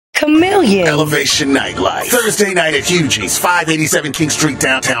chameleon. Elevation Nightlife. Thursday night at Hughie's, 587 King Street,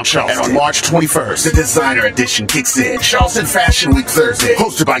 downtown Charleston. And on March 21st, the designer edition kicks in. Charleston Fashion Week Thursday,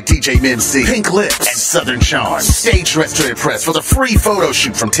 hosted by DJ Mimsy, Pink Lips, and Southern Charm. Stage dressed to impress for the free photo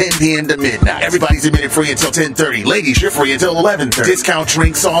shoot from 10 p.m. to midnight. Everybody's admitted free until 10:30. Ladies, you're free until 11:30. Discount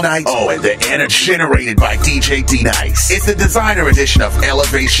drinks all night. Oh, and the energy generated by DJ D-Nyce. It's the designer edition of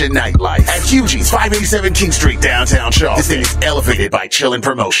Elevation Nightlife at Hughie's, 587 King Street, downtown Charleston. This thing is elevated by Chillin'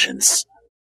 Promotions.